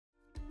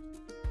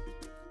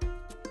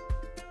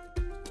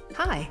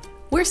Hi,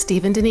 we're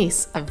Steve and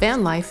Denise of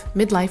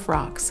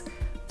VanlifeMidlifeRocks.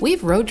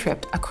 We've road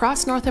tripped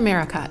across North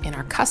America in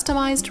our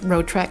customized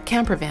road trek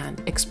camper van,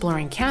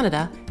 exploring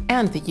Canada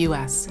and the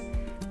US.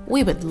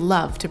 We would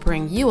love to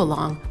bring you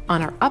along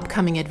on our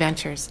upcoming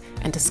adventures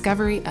and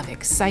discovery of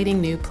exciting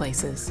new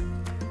places.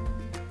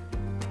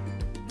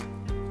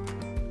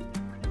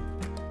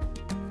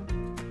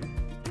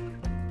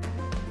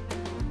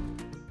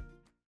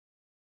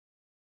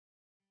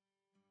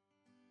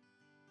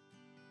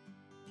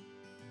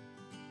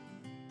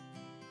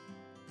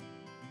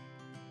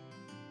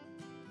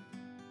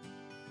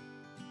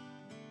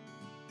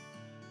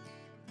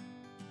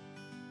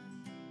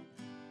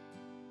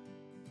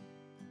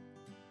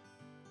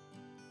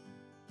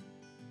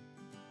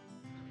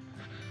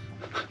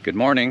 Good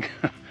morning.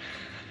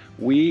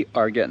 We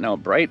are getting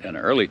out bright and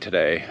early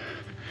today,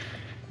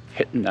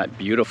 hitting that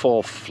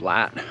beautiful,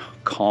 flat,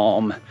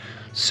 calm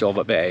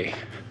Silva Bay.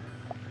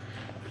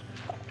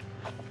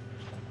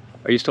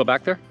 Are you still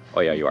back there? Oh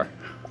yeah, you are.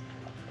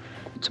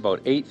 It's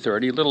about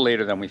 8:30, a little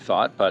later than we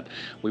thought, but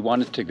we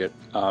wanted to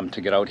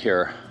get out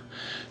here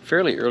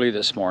fairly early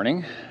this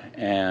morning,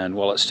 and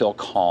while it's still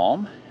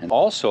calm, and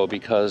also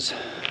because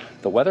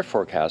the weather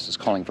forecast is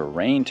calling for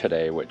rain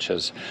today, which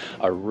is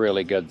a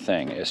really good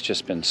thing. It's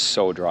just been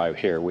so dry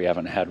here. We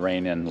haven't had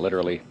rain in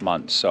literally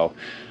months, so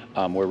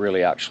we're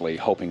really actually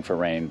hoping for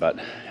rain. But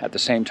at the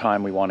same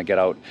time, we want to get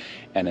out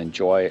and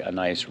enjoy a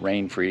nice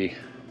rain-free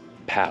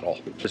paddle.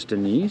 Just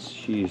Denise,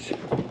 she's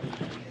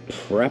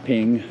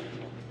prepping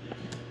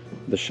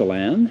the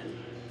Chelan.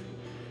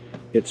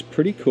 It's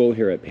pretty cool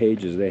here at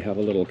Pages. They have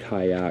a little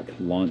kayak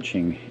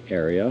launching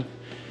area.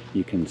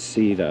 You can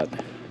see that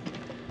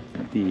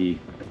the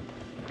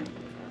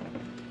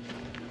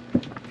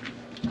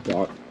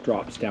dock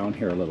drops down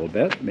here a little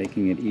bit,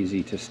 making it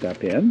easy to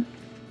step in.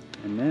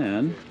 And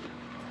then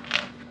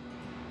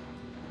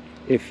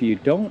if you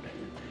don't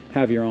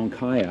have your own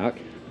kayak,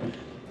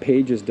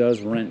 Pages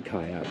does rent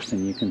kayaks,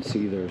 and you can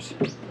see there's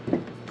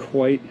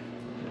quite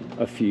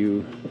a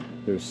few.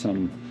 There's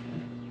some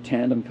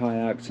tandem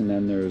kayaks, and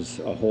then there's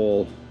a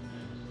whole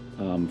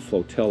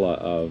flotilla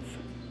of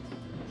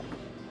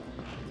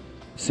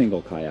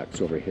single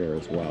kayaks over here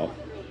as well.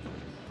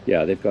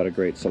 Yeah, they've got a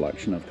great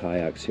selection of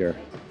kayaks here.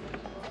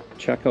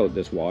 Check out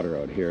this water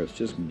out here. It's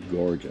just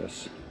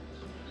gorgeous.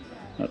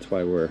 That's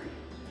why we're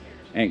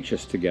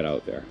anxious to get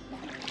out there.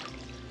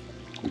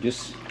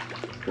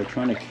 We're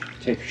trying to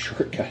take a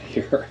shortcut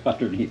here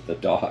underneath the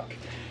dock,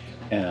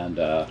 and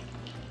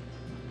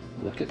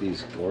look at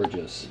these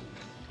gorgeous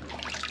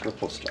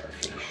purple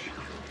starfish.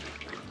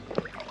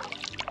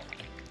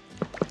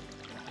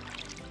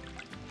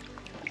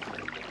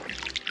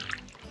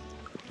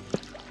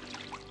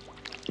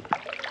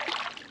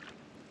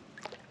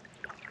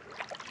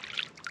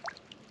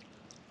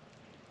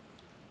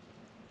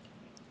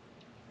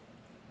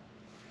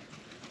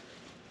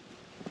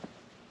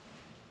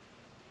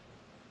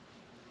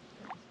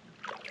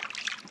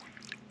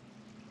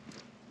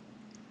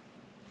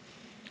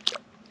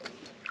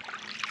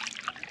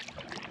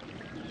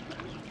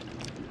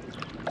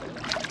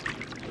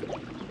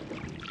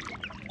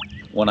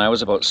 When I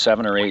was about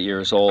 7 or 8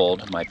 years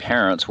old, my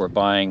parents were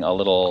buying a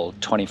little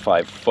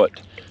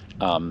 25-foot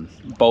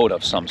boat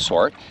of some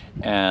sort,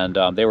 and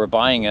they were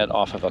buying it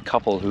off of a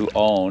couple who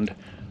owned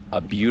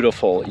a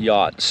beautiful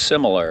yacht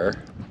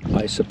similar,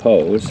 I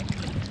suppose,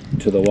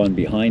 to the one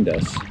behind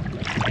us.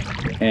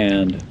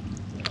 And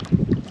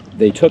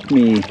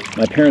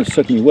my parents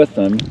took me with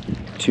them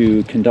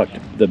to conduct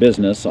the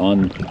business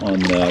on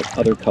the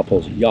other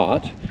couple's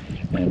yacht,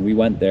 and we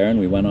went there and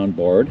we went on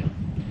board.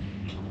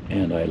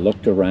 And I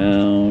looked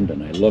around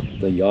and I looked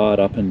the yacht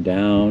up and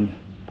down,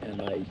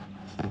 and I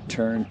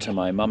turned to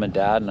my mom and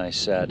dad and I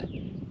said,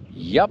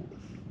 "Yep,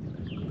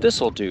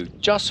 this'll do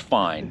just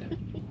fine."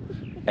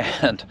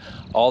 And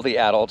all the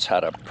adults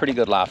had a pretty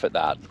good laugh at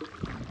that.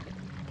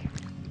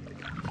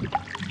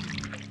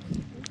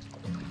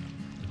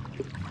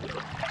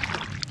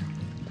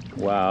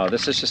 Wow,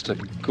 this is just a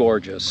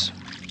gorgeous,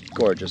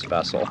 gorgeous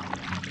vessel. Look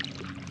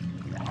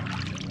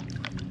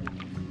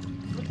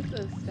at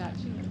the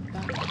statue in the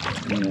back.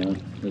 Yeah,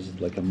 there's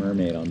like a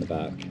mermaid on the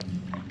back.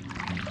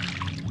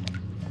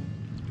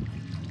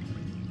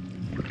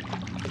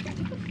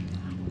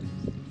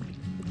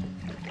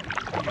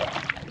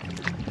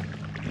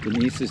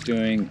 Denise is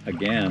doing,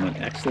 again, an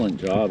excellent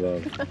job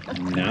of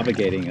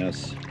navigating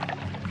us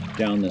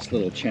down this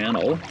little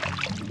channel.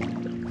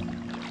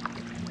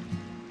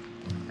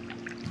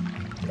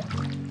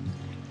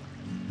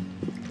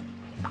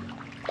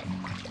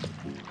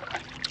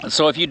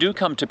 So if you do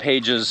come to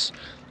Pages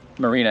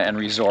Marina and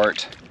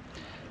Resort,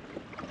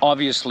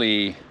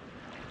 obviously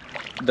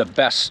the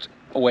best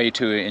way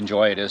to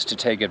enjoy it is to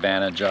take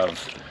advantage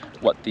of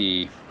what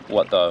the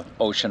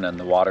ocean and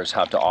the waters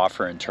have to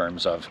offer in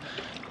terms of,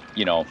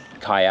 you know,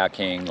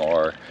 kayaking,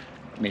 or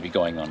maybe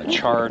going on a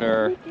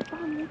charter.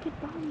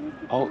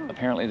 Oh,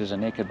 apparently there's a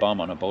naked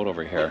bum on a boat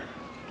over here.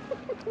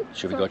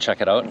 Should we go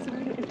check it out?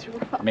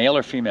 Male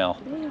or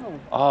female? Male.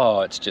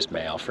 Oh, it's just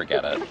male,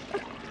 forget it.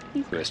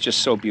 It's just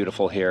so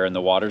beautiful here, and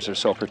the waters are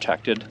so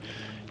protected.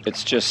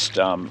 It's just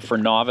for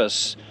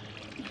novice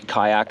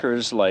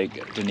kayakers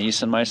like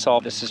Denise and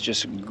myself, this is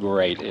just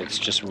great. It's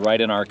just right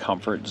in our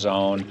comfort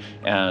zone,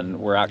 and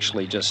we're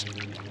actually just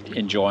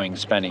enjoying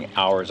spending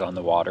hours on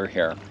the water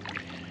here.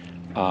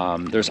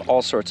 There's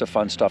all sorts of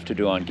fun stuff to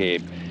do on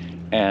Gabe,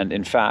 and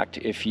in fact,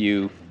 if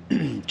you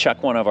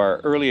check one of our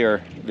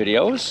earlier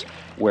videos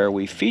where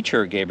we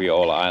feature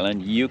Gabriola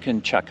Island, you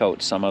can check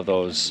out some of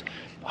those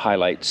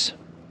highlights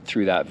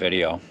through that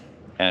video,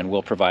 and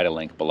we'll provide a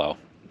link below.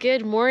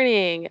 Good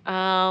morning.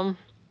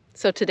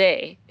 So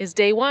today is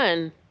day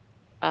one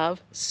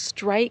of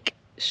Strike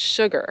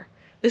Sugar.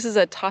 This is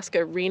a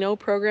Tosca Reno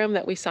program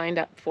that we signed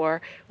up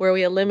for, where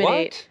we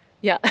eliminate.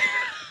 What?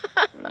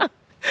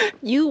 Yeah.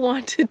 You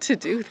wanted to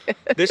do this.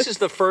 This is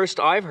the first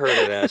I've heard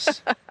of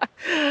this.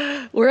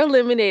 We're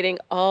eliminating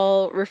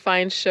all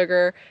refined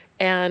sugar,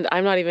 and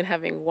I'm not even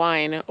having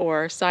wine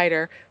or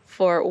cider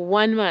for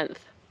 1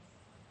 month.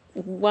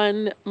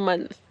 1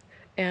 month.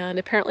 And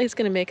apparently it's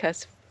going to make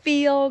us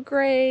feel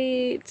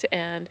great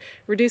and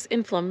reduce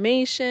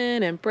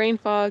inflammation and brain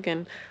fog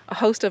and a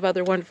host of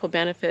other wonderful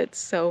benefits.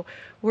 So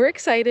we're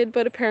excited,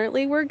 but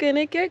apparently we're going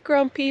to get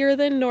grumpier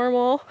than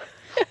normal.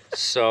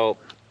 So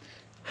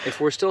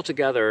if we're still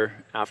together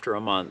after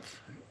a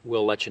month,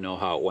 we'll let you know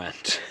how it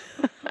went.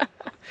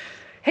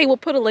 Hey, we'll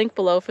put a link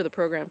below for the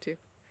program too.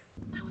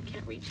 Now we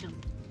can't reach him.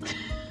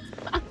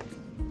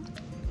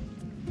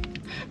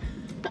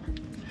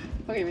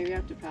 Okay, maybe I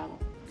have to paddle.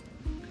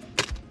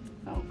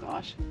 Oh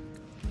gosh.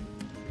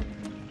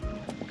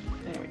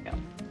 There we go.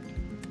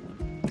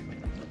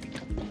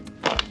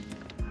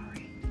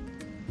 Alright.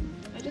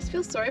 I just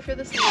feel sorry for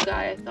this little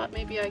guy. I thought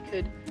maybe I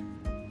could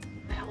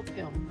help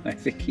him. I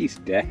think he's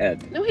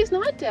dead. No, he's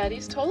not dead.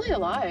 He's totally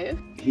alive.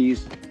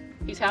 He's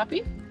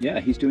happy? Yeah,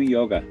 he's doing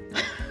yoga.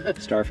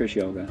 Starfish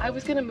yoga. I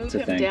was gonna move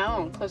him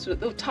down closer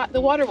to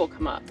the water will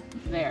come up.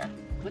 There.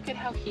 Look at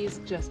how he's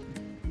just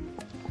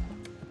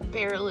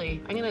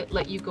barely. I'm gonna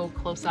let you go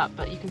close up,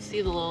 but you can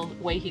see the little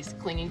way he's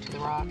clinging to the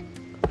rock.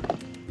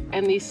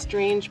 And these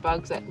strange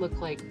bugs that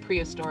look like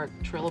prehistoric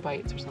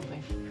trilobites or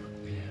something.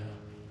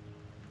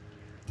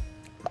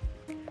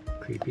 Yeah.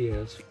 Creepy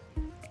as.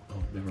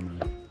 Oh, never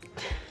mind.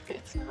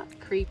 It's not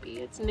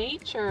creepy, it's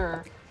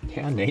nature.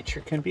 Yeah,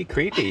 nature can be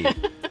creepy.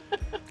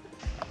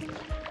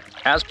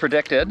 As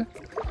predicted,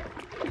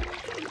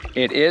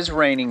 it is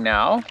raining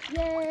now.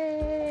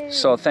 Yay!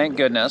 So thank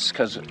goodness,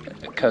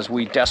 because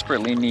we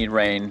desperately need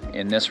rain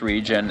in this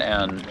region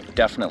and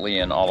definitely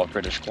in all of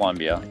British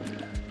Columbia,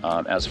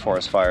 as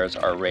forest fires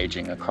are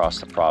raging across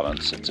the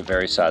province. It's a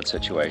very sad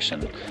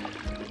situation.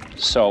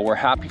 So we're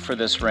happy for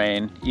this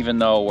rain, even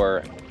though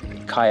we're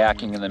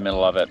kayaking in the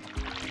middle of it.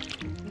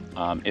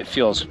 It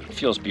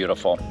feels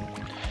beautiful.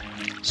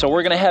 So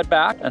we're gonna head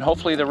back, and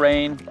hopefully the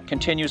rain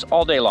continues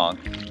all day long.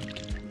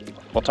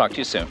 We'll talk to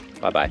you soon.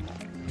 Bye-bye.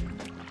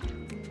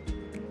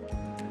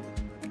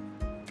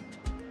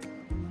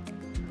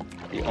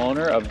 The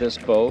owner of this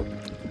boat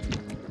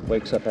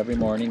wakes up every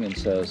morning and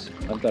says,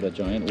 I've got a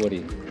giant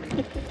woody.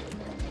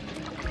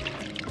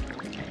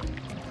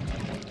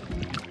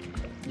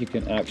 You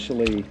can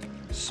actually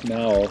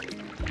smell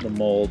the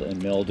mold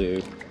and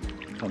mildew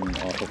coming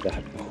off of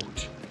that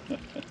boat.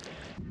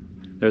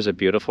 There's a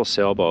beautiful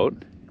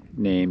sailboat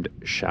named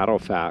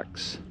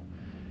Shadowfax,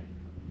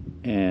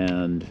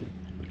 and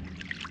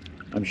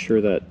I'm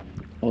sure that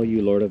all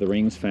you Lord of the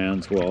Rings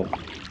fans will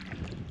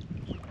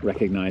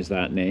recognize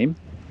that name,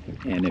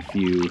 and if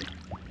you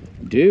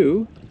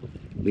do,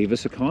 leave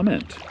us a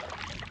comment.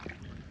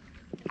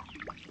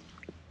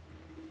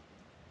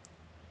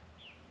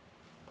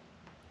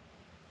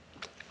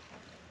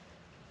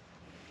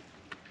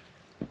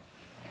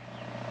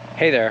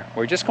 Hey there,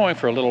 we're just going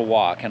for a little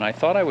walk, and I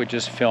thought I would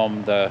just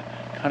film the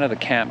kind of the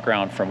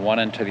campground from one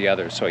end to the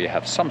other so you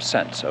have some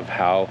sense of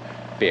how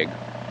big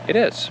it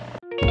is.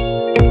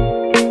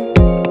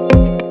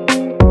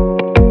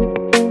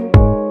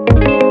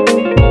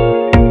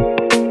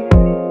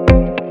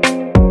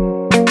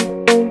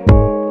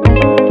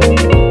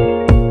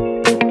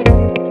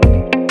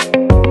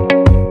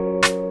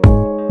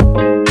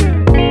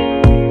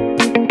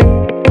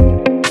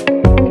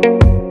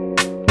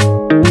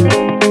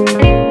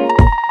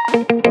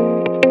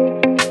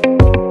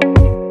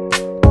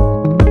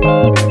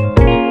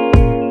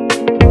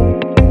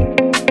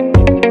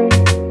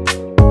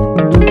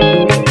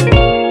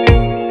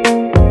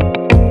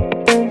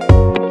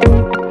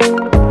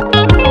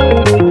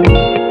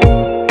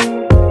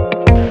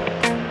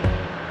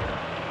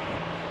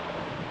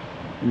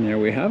 And there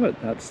we have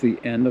it. That's the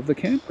end of the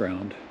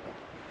campground.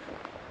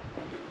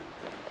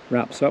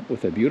 Wraps up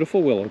with a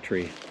beautiful willow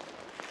tree.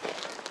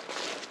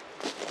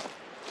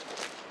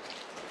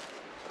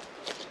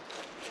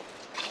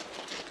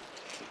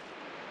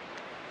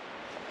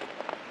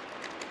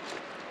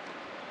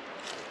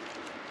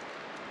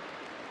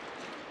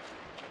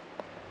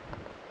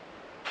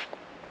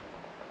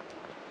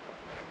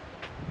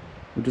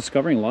 We're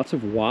discovering lots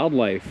of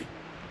wildlife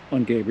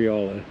on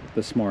Gabriola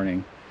this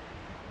morning.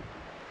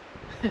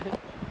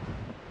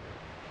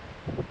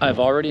 I've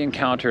already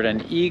encountered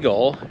an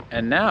eagle,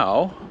 and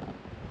now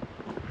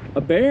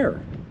a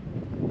bear.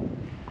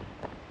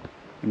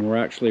 And we're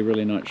actually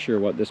really not sure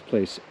what this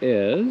place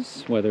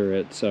is, whether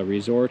it's a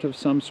resort of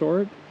some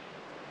sort.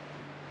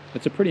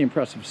 It's a pretty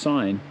impressive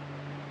sign.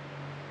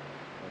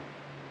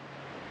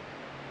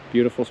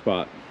 Beautiful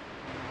spot.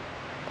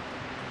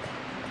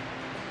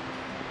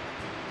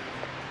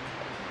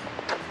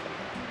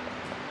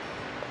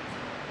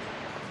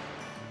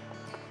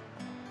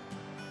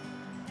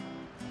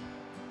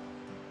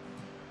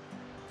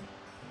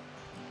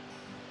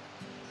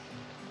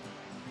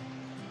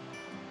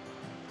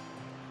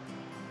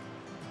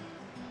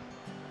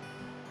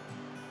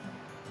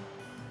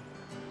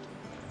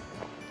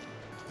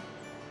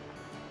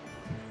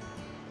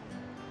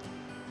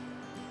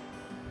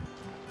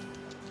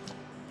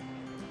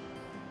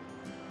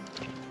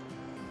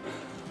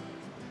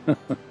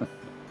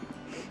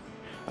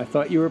 I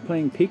thought you were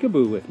playing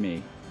peekaboo with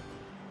me.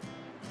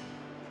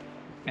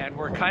 And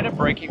we're kind of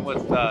breaking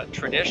with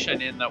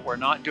tradition in that we're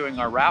not doing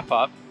our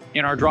wrap-up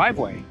in our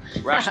driveway.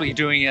 We're actually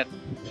doing it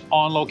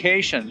on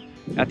location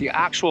at the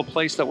actual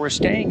place that we're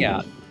staying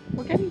at.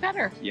 We're getting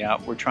better. Yeah,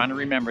 we're trying to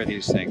remember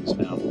these things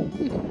now.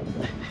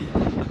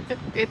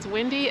 It's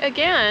windy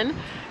again,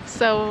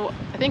 so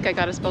I think I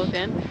got us both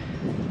in.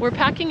 We're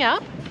packing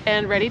up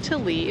and ready to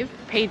leave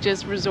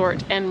Pages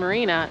Resort and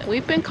Marina.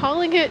 We've been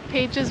calling it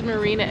Pages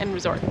Marina and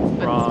Resort,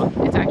 but wrong.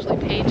 It's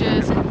actually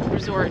Pages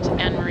Resort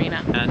and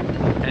Marina.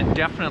 And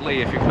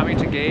definitely, if you're coming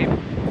to Gabe,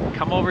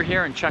 come over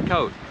here and check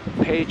out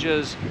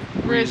Pages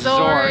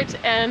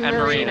Resort and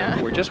Marina.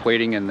 We're just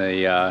waiting in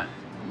the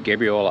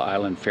Gabriola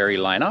Island ferry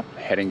lineup,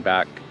 heading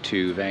back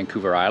to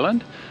Vancouver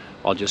Island.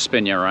 I'll just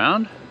spin you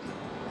around.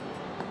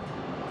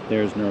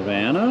 There's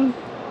NirVAna,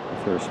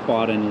 the first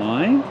spot in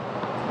line.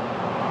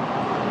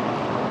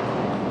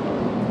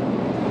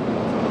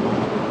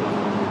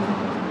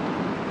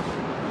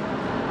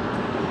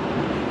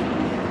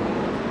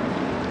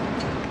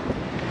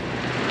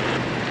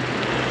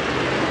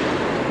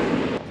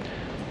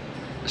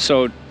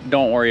 So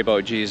don't worry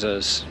about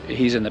Jesus.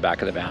 He's in the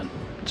back of the van.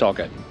 It's all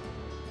good.